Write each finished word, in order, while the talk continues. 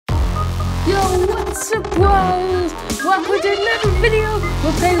Yo, what's up, bros? Welcome to another video.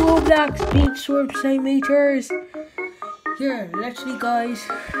 We're playing Roblox Beat Sword Simulators. Here, literally, guys,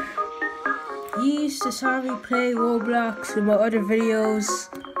 you used to saw me play Roblox in my other videos.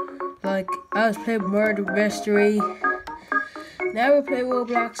 Like, I was playing Murder Mystery. Now we're playing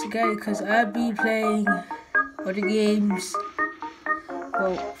Roblox again because I've been playing other games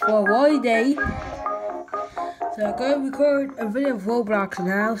for one day. So I'm going to record a video of Roblox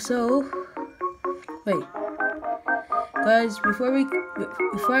now. So wait, guys, before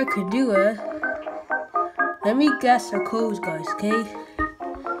I can do it, let me guess our codes, guys. Okay.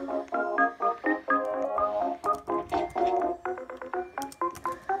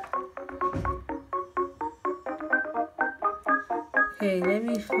 Okay, let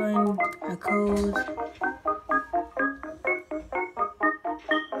me find a code.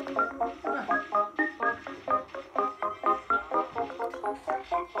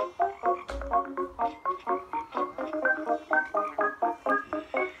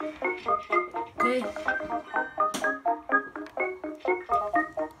 Okay.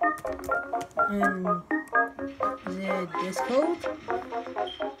 And is it this code?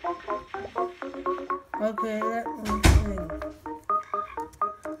 Okay, that one thing.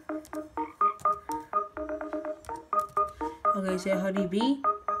 Okay, so honeybee.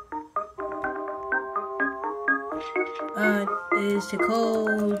 Is the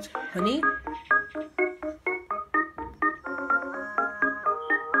code honey?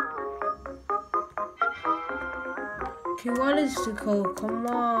 Okay, what is the code? Come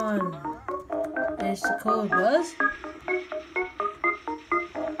on. Is the code Buzz?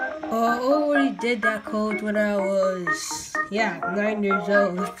 Oh, I already did that code when I was, 9 years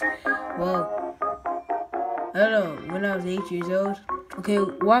old. Well, I don't know, when I was 8 years old. Okay,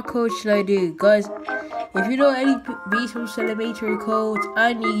 what code should I do? Guys, if you know any Beat Sword Simulator codes,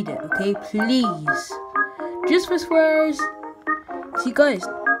 I need it, okay? Please. Just for swears. See, guys.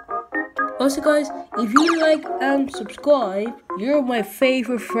 Also, guys, if you like and subscribe, you're my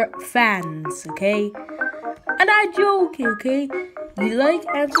favorite fans, okay? And I'm joking, okay? You like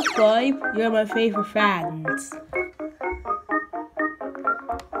and subscribe, you're my favorite fans.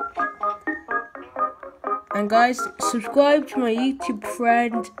 And guys, subscribe to my YouTube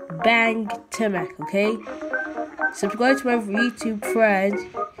friend, Bang Timac, okay? Subscribe to my YouTube friend.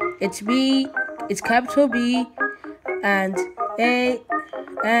 It's B, it's capital B, and A,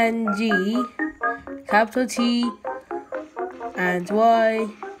 and G, capital T, and Y,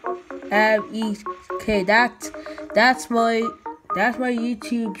 M, E, K. That's my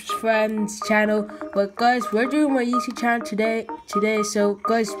YouTube friend's channel. But guys, we're doing my YouTube channel today. So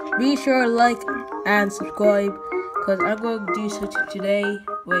guys, be sure to like and subscribe, because I'm going to do something today.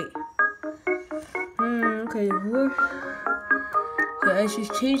 Wait. Okay, I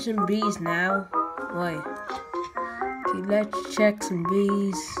should change some bees now. Wait. Okay, let's check some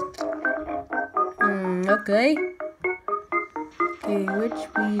bees. Okay. Okay,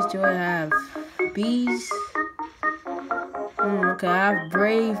 which bees do I have? Bees. Okay, I have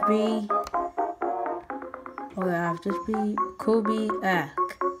Brave Bee. Okay, I have this bee. Cool Bee, Ack.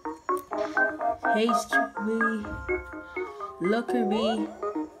 Haste Bee. Looker Bee.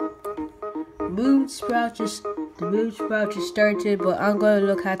 The moon sprout just started, but I'm gonna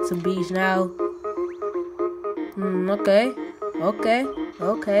look at some bees now. Okay.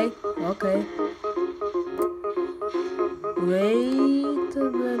 Wait a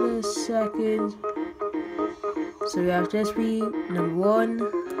minute, second. So we have this bee, number 1.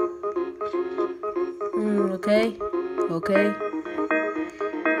 Okay.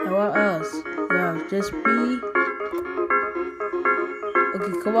 And what else? We have this bee.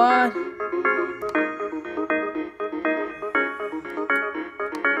 Okay, come on.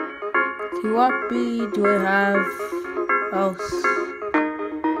 Okay, what bee do I have else?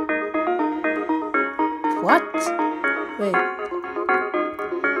 What? Wait.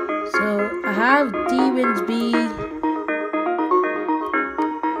 So I have Demon's Bee,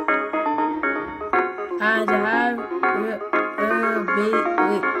 and I have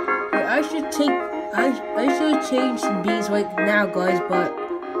I should change some bees right now, guys. But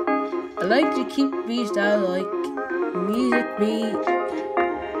I like to keep bees that I like. Music Bee.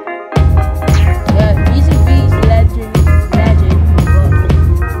 Yeah, Music Bee is legend.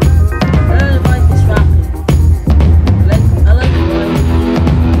 But I don't like this rapping. I like the vibe.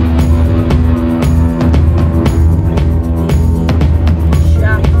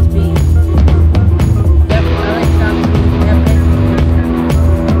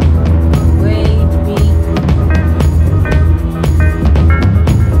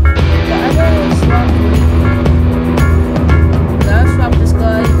 That's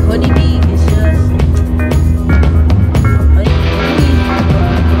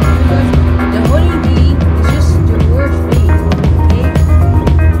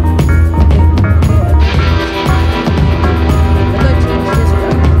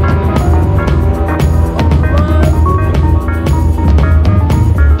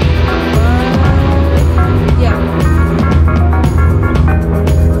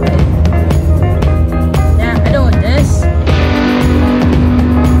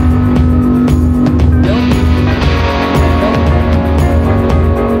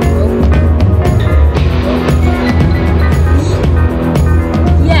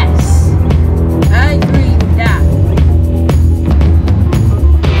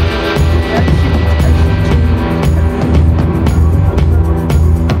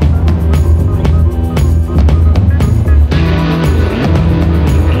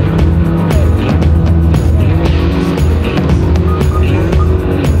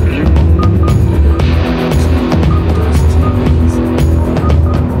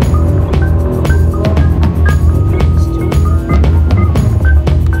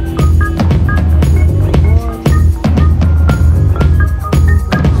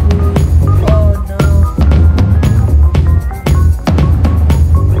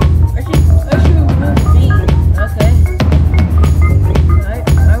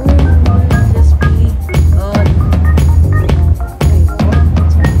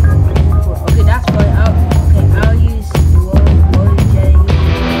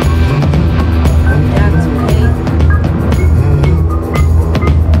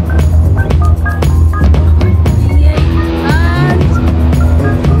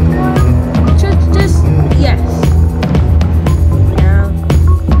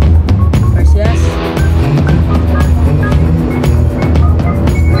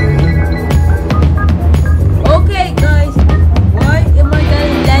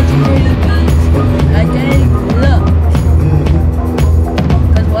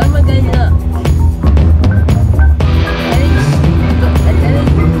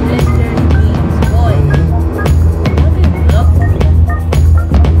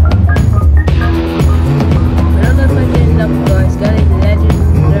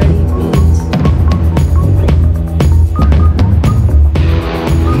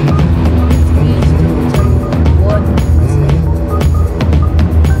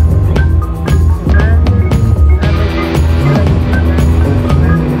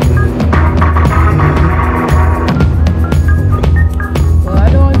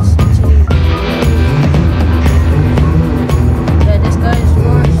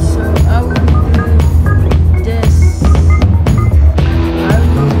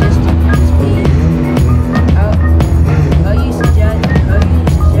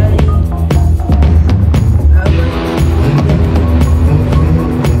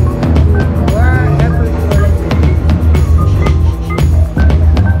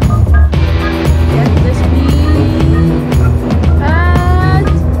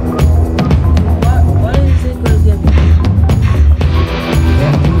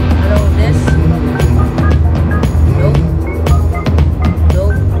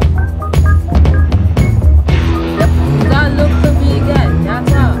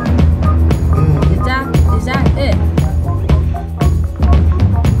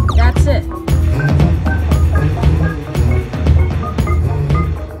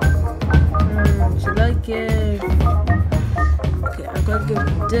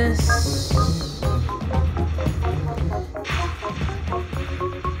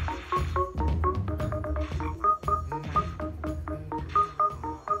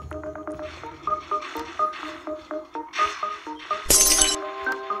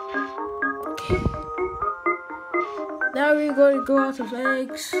we're going to go out of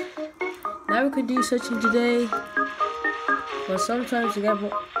eggs. Now we can do something today. But sometimes you get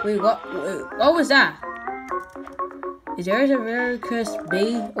more. Wait, what was that? Is there a very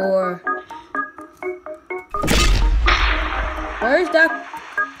crispy or where is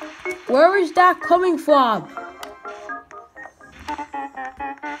that coming from?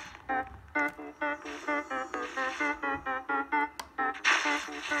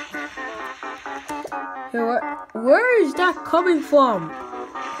 Where is that coming from?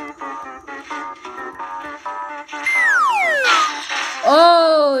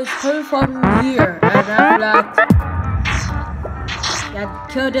 Oh, it's coming from here. And I'm like, yeah,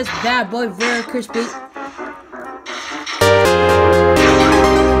 kill this bad boy very crispy.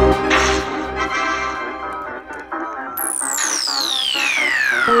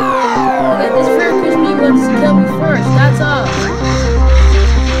 Okay, this very crispy wants to kill me first, that's all.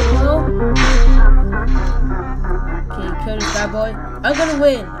 Okay, kill this bad boy. I'm gonna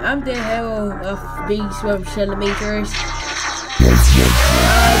win. I'm the hero of being swim centimeters.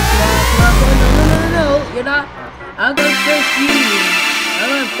 No, you're not. I'm gonna face you. I'm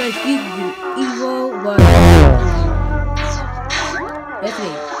gonna face you, you evil one. Hit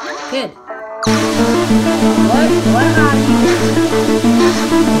me, kid. What happened?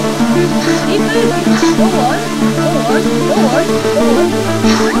 Keep moving. Go on.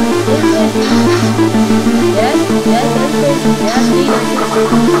 Yes,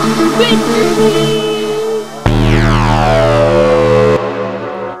 victory!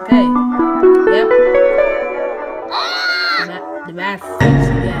 Okay. Yep. The math things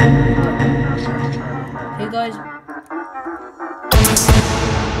again. Okay, guys.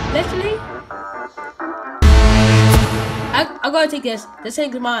 Literally, I'm gonna take this. This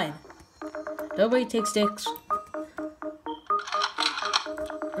thing's mine. Nobody takes sticks.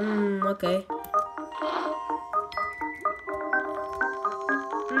 Okay.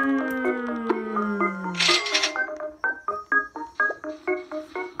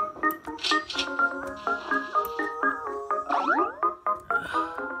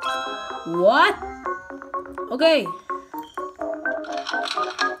 What? Okay.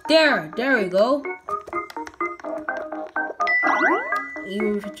 There we go.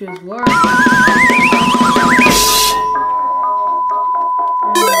 Even if it just works.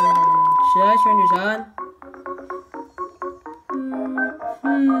 Should I turn this on?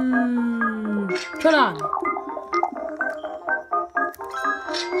 Turn on.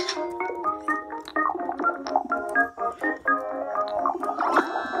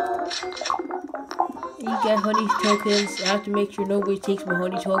 You get honey tokens. I have to make sure nobody takes my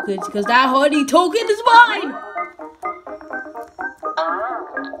honey tokens because that honey token is mine.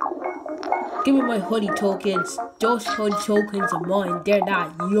 Give me my honey tokens. Those honey tokens are mine. They're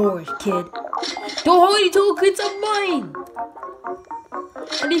not yours, kid. The honey tokens are mine.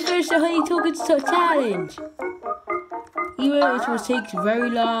 And they finish the honey tokens challenge. Even if it takes very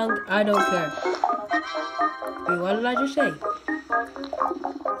long, I don't care. Wait, what did I just say?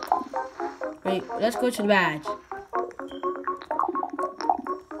 Wait, let's go to the badge.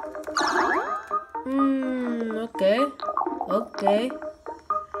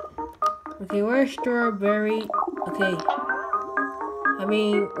 Okay, where's strawberry? Okay. I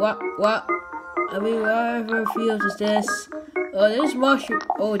mean, whatever field is this? Oh, this is mushroom.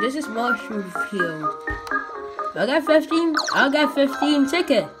 Oh, this is mushroom field. I got 15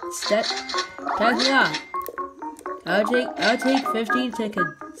 tickets. That's enough. I'll take 15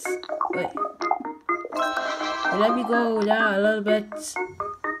 tickets. Wait. Let me go down a little bit.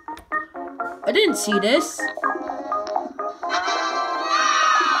 I didn't see this.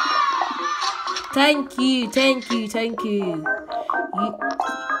 Thank you.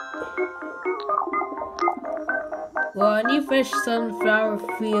 Well, I need to finish sunflower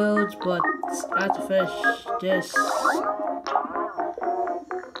fields, but I have to finish this.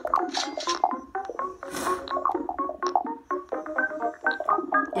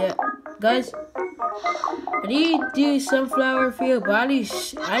 Yeah, guys, I need to do sunflower field, but I need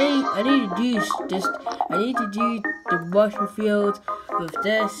to do this. I need to do the mushroom field with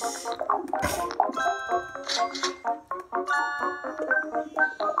this.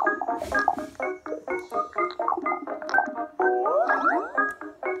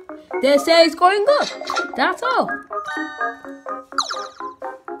 They say it's going up. That's all.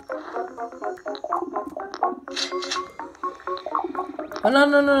 Oh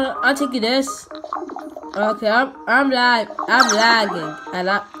no! I'll take you this. Okay, I'm lagging.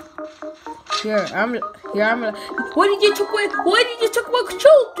 What did you take away? Why did you take my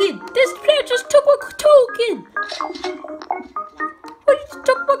token? This player just took my token. Why did you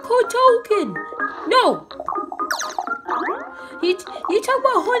take my token? No. You talk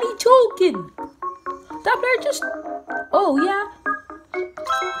about honey choking. That player just. Oh yeah.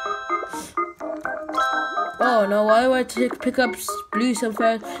 Oh no! Why do I pick up blue so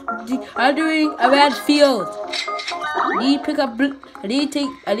fast? I'm doing a red field. I need to pick up blue. I need to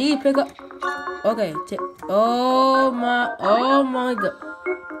pick up. Okay. Oh my god.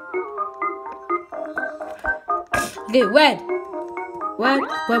 Okay, red. But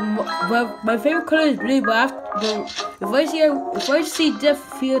my favorite color is blue. But if I see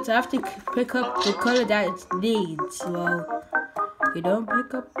different fields, I have to pick up the color that it needs. Well, you don't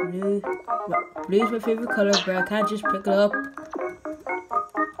pick up blue. Blue is my favorite color, but I can't just pick it up.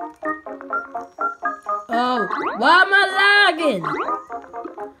 Oh, why am I lagging?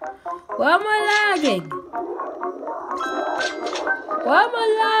 Why am I lagging? Why am I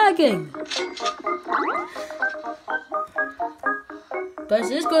lagging? Guys,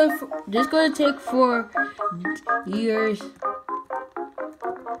 this is going to take 4 years.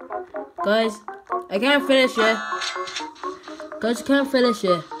 Guys, I can't finish it. Guys, I can't finish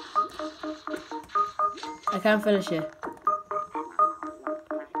it. I can't finish it.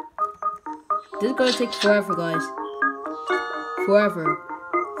 This is going to take forever, guys. Forever.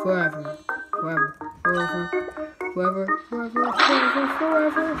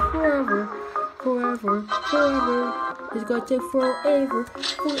 It's gonna take forever.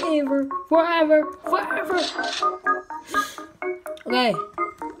 Okay.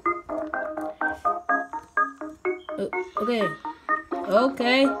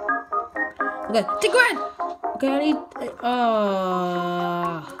 Okay. Take red. Okay, I need.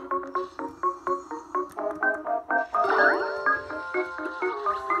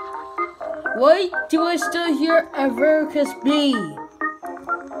 Why do I still hear a Veracruz B?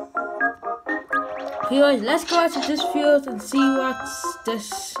 Okay guys, let's go out to this field and see what's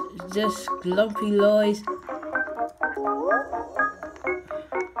this lumpy lies.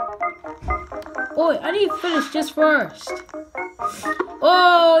 Oh, I need to finish this first.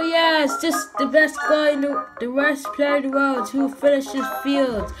 Oh yes, this the best guy in the best player in the world who finished this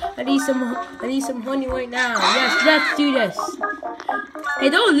field. I need some honey right now. Yes, let's do this. Hey,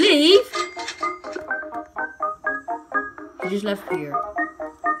 don't leave. You just left me here.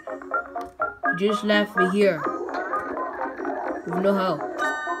 You just left me here. With no help.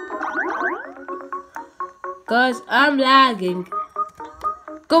 Guys, I'm lagging.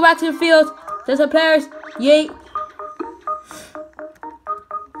 Go back to the field. There's some players. Yay.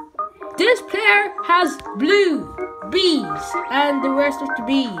 This player has blue bees and the rest of the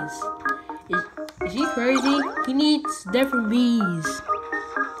bees. Is he crazy? He needs different bees.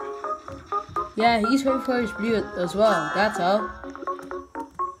 Yeah, he's very for his blue as well. That's all.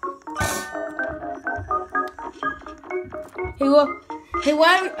 Hey,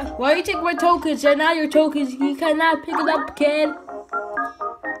 why you take my tokens? They're not your tokens. You cannot pick it up, kid.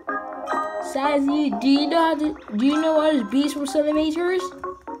 Sassy, do you know what his bees from centimeters?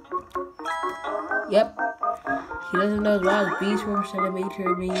 Yep. He doesn't know what his bees from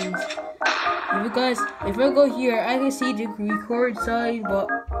centimeter means. If I go here, I can see the record sign, but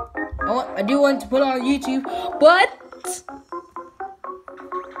I do want to put it on YouTube, but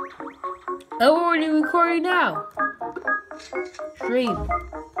I'm already recording now. Stream. No,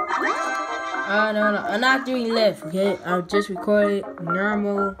 I'm not doing live, okay? I'm just recording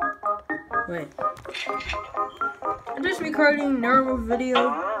normal. Wait. I'm just recording normal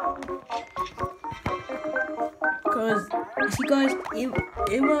video. Cause, see guys, in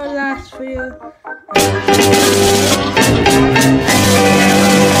my last video,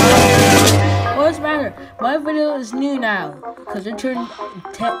 what's the matter? My video is new now, cause I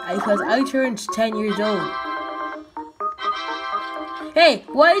turned 10 years old. Hey,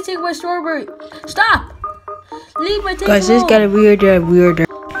 why you take my strawberry? Stop! Leave my table. Guys, this is getting weirder and weirder.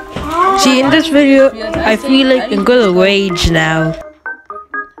 See, in this video, I feel like I'm gonna rage now.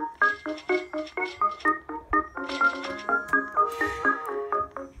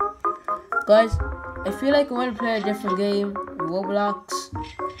 Guys, I feel like I want to play a different game, Roblox.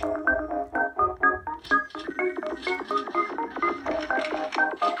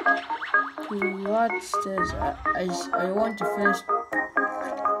 What's this? I want to finish.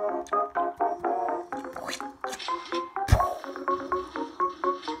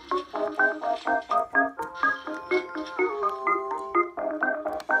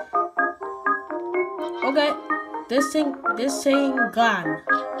 Okay, this thing gone.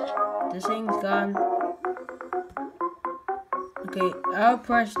 This thing's gone. Okay, I'll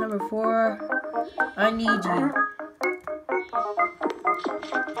press number 4. I need you.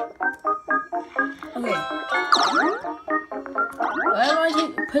 Okay. Why am I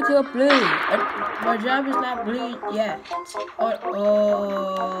picking up blue? My job is not bleed yet.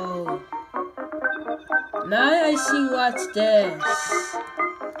 Oh. Now I see what's this.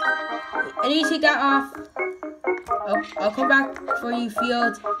 I need to take that off. I'll come back for you,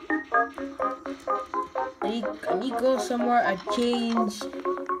 Field. I need to go somewhere and change.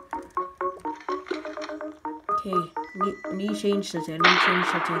 Okay, I need to change something.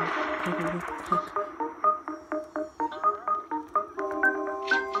 Quick.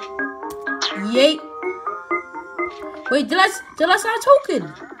 Yay! Wait, did I start talking?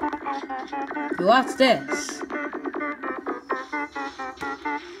 What's this?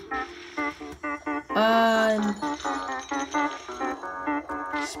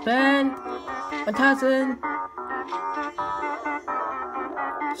 Spend 1,000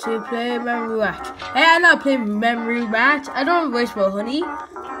 to play memory match. Hey, I'm not playing memory match. I don't waste my honey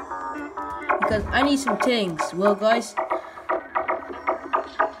because I need some things. Well, guys,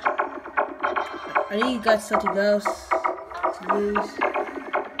 I need you guys something else to use.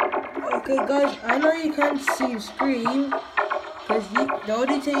 Okay, guys, I know you can't see the screen because the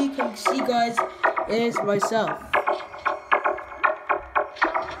only thing you can see, guys, is myself.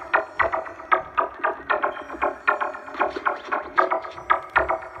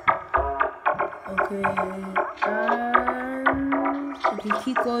 Okay, we can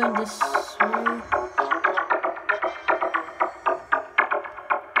keep going this way.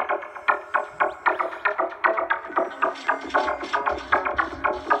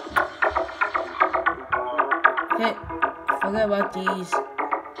 Okay, forget about these.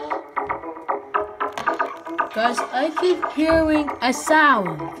 Guys, I keep hearing a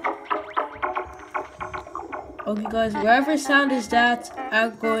sound. Okay, guys, wherever sound is that,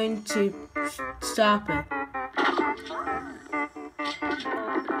 I'm going to stop it.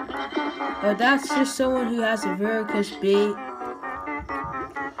 Oh, that's just someone who has a varicose bait,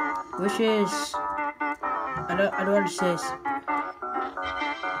 which is I don't understand.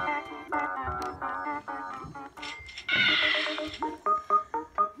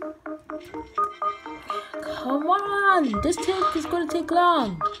 Come on, this take is gonna take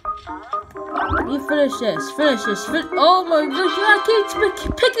long. You finish this. Oh my gosh, I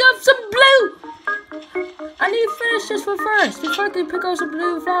keep picking up some blue. I need to finish this one first before I can pick up some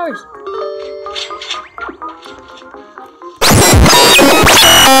blue flowers.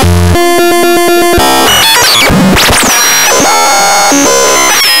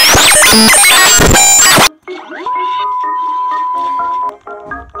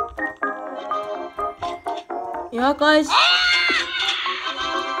 You know what, guys?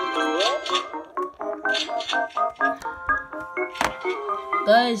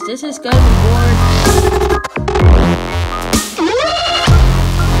 Guys, this is gonna be bored.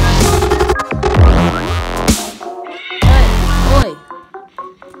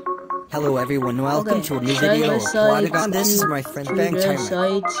 Hello everyone, welcome to a new video of Plotagon. This is my friend Bang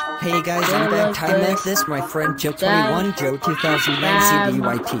Timek. Hey guys, I'm Bang Timek. This is my friend Joe21, Joe2009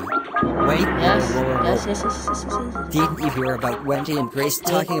 CBYT. Wait, Yes. Didn't you hear about Wendy and Grace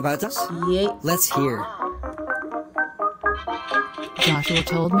talking about us? Yeah. Let's hear. Joshua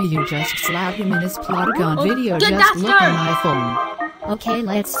told me you just slapped him in his Plotagon video. Did Just that look start? on my phone. Okay,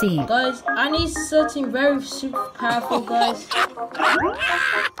 let's see. Guys, I need something very super powerful, guys.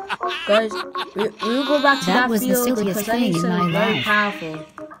 Guys, we'll go back to that was the field silliest because I need thing in something my very life. powerful.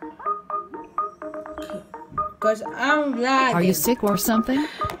 Guys, I'm lagging. Are you sick or something?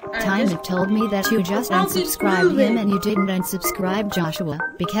 Timek told me that you just I'll keep unsubscribed him moving. and you didn't unsubscribe Joshua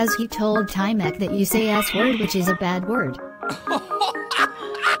because he told Timek that you say S word, which is a bad word.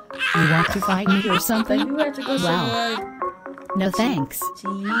 You want to fight me or But something? you have to go somewhere No thanks. to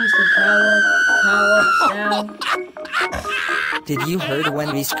use the power down. Did you heard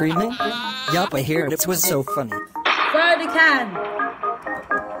Wendy screaming? Yup, I heard it was so funny. Fire the can.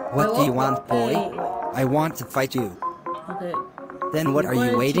 What do you want, boy? I want to fight you. Okay. Then what are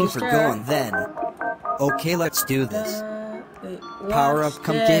you waiting for? Go on then. Okay, let's do this. Wait, Power what's up,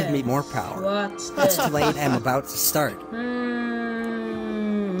 come this? give me more power. What's It's this? too late, I'm about to start.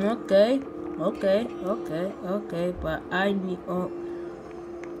 Okay, but I need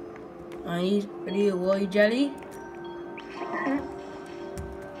a royal jelly.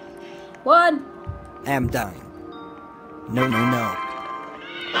 One. I'm dying. No.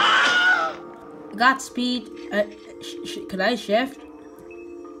 Got speed. Can I shift?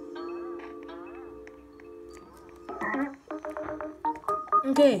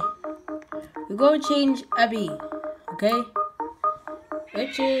 Okay. We're going to change Abby. Okay.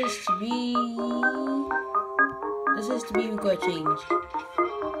 Which is to be. This is to be. We're going to change.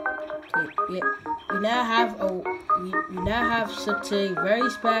 Okay. we now have something very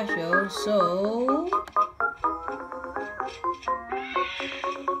special. So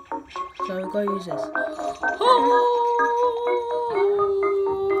we're gonna use this.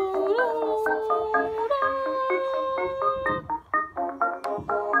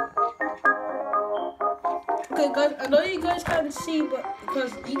 Okay, guys, I know you guys can't see, but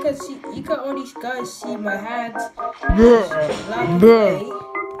because you can only guys see my hands.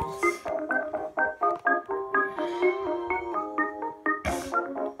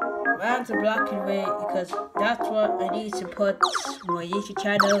 My hands are black and white because that's what I need to put my YouTube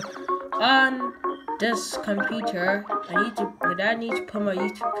channel on this computer. I need to put my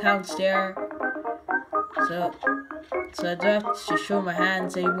YouTube accounts there. So I don't have to show my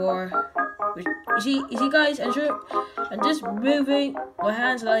hands anymore. You see guys, I'm just moving my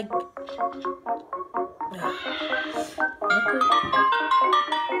hands like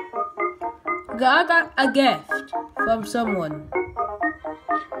I got a gift from someone,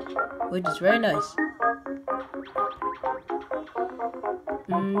 which is very nice.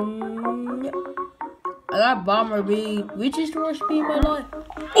 I got Bomber B, which is the worst bee in my life.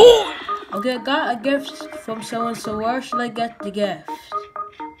 Okay, I got a gift from someone, so where should I get the gift?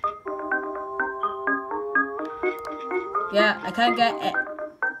 Yeah, I can't get it.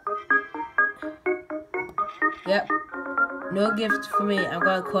 Yep, no gift for me. I'm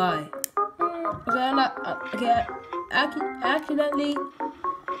gonna cry. Okay, accidentally,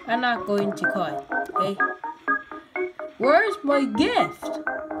 I'm not going to cry. Okay, where's my gift?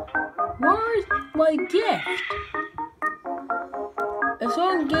 Where's my gift? If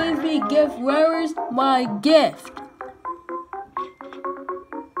someone gave me a gift, where is my gift?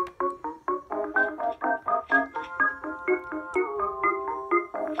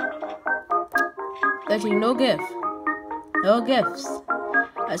 Actually, no gift. No gifts.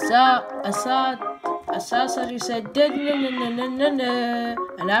 I saw somebody said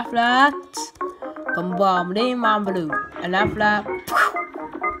and after that, come bomb name blue. And after that,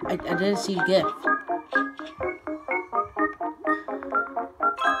 I didn't see the gift.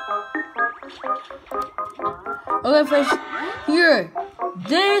 Okay, first here.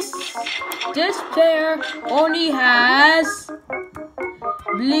 This player only has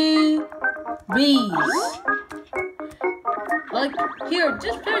blue bees. Like here,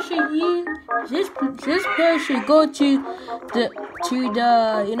 this player should go to the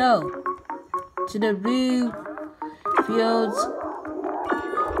to the blue fields.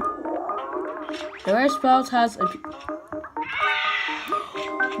 The red spout has a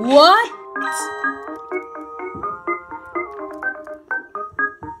what?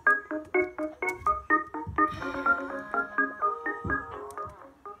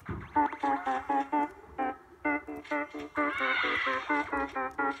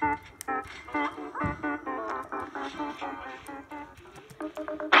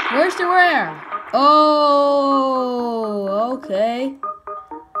 Where's the rare? Oh, okay.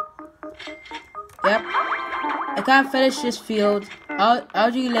 Yep. I can't finish this field.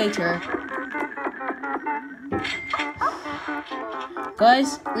 I'll do you later.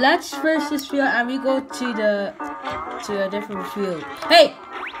 Guys, let's finish this field and we go to a different field. Hey,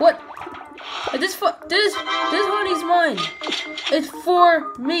 what? This one is mine. It's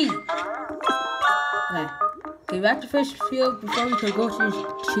for me. Okay, back to fish field before we can go to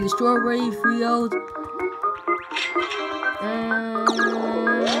the strawberry field.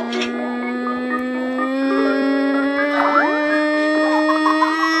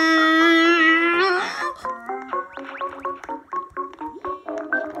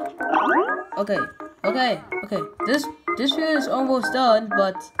 Okay. This field is almost done,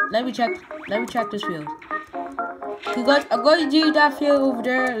 but let me check this field. Okay, guys, I'm going to do that field over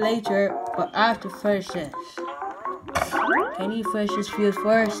there later, but I have to finish this. Can you finish this field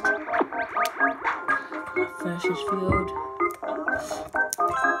first? Finish this field.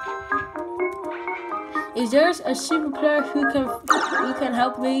 Is there a super player who can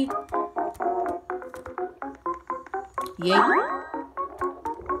help me? Yay.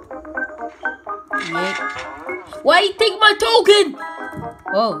 Why you take my token?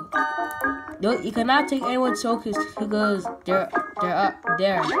 Oh, no, you cannot take anyone's tokens because they're up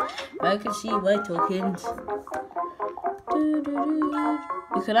there. But I can see my tokens.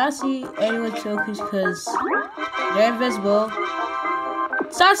 You cannot see anyone's tokens because they're invisible.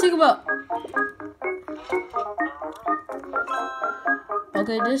 Stop thinking about.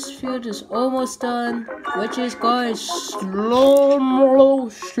 Okay, this field is almost done, which is going slow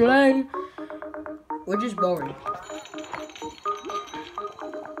motion, which is boring.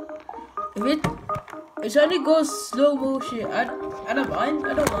 If it only goes slow motion, I I don't mind.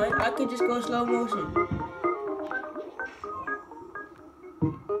 I could just go slow motion.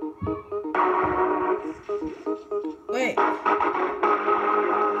 Wait.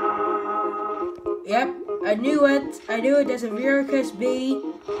 Yep, I knew it. There's a Veracruz B.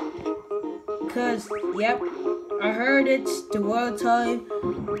 Cause, yep, I heard it's the world time.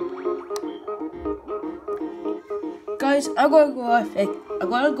 Guys, I'm gonna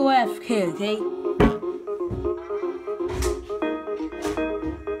go AFK, okay?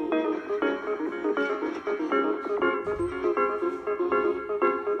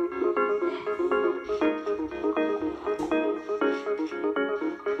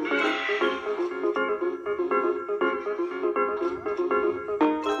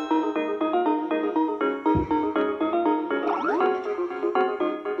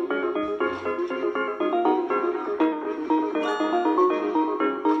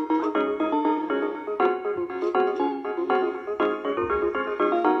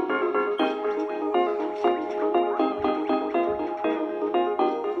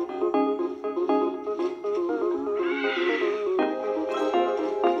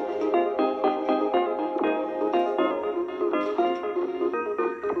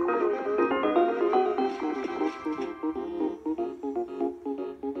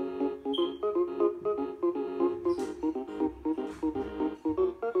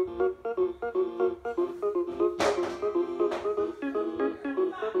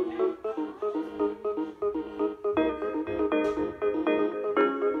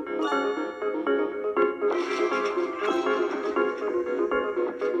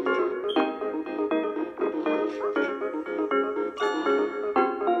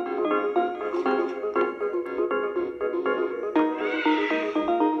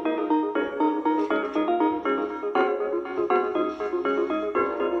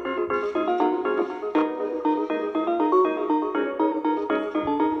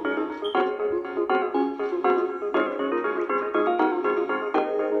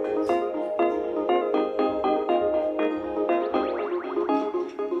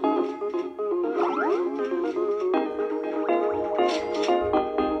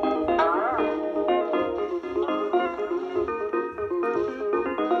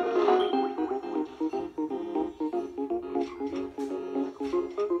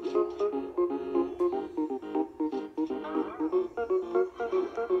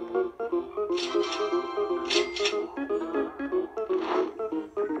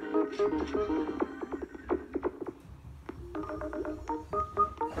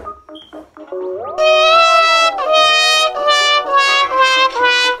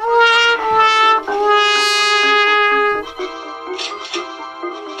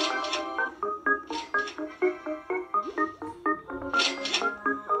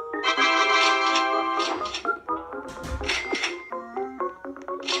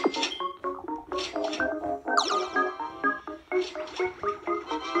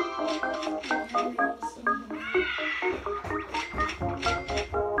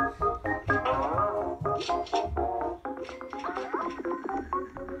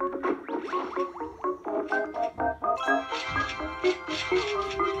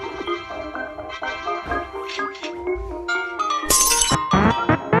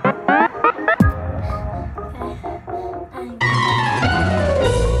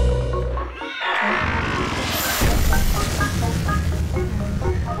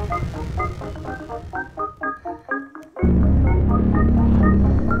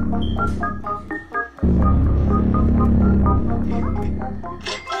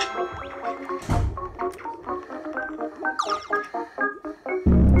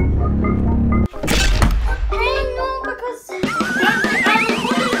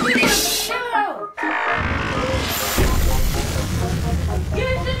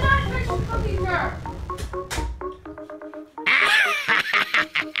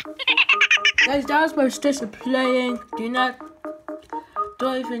 Guys, that was my sister playing.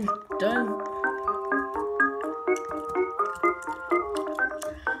 Don't.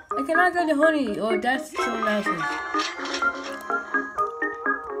 I cannot get the honey, or that's someone else's.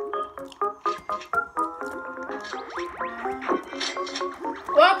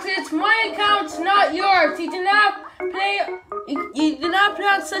 Fox, it's my account, not yours. You did not play. You did not play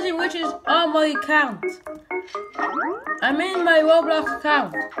on something which is on my account. I'm in my Roblox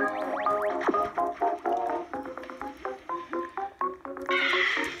account.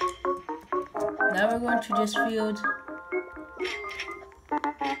 Now we're going to this field.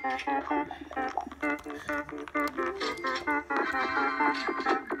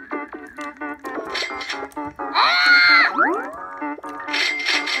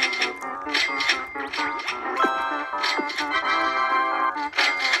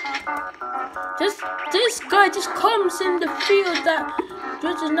 This guy just comes in the field that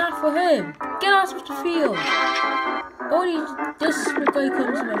which is not for him. Get out of the field. This guy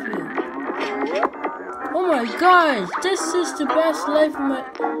comes in my field. Oh my god, this is the best life of my...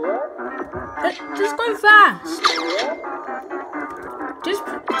 This is going fast. This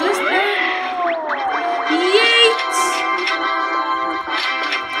Yeet!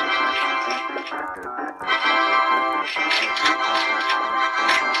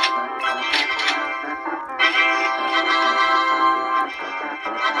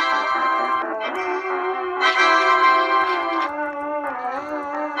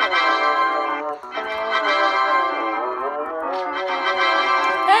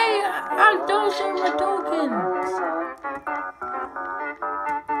 Those are my tokens.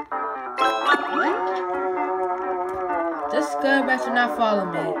 This guy better not follow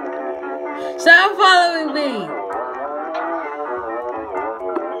me. Stop following me.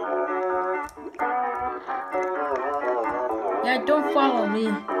 Yeah, don't follow me.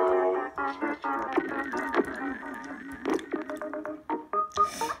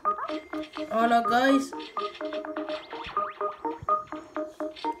 Oh no, guys.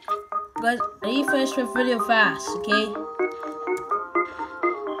 Guys, I need to finish my video fast, okay?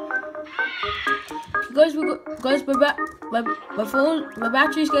 Guys, my phone, my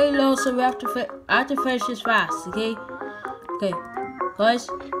battery's getting low, so I have to finish this fast, okay? Okay, guys.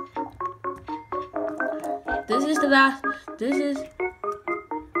 This is not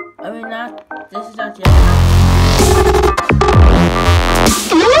the end.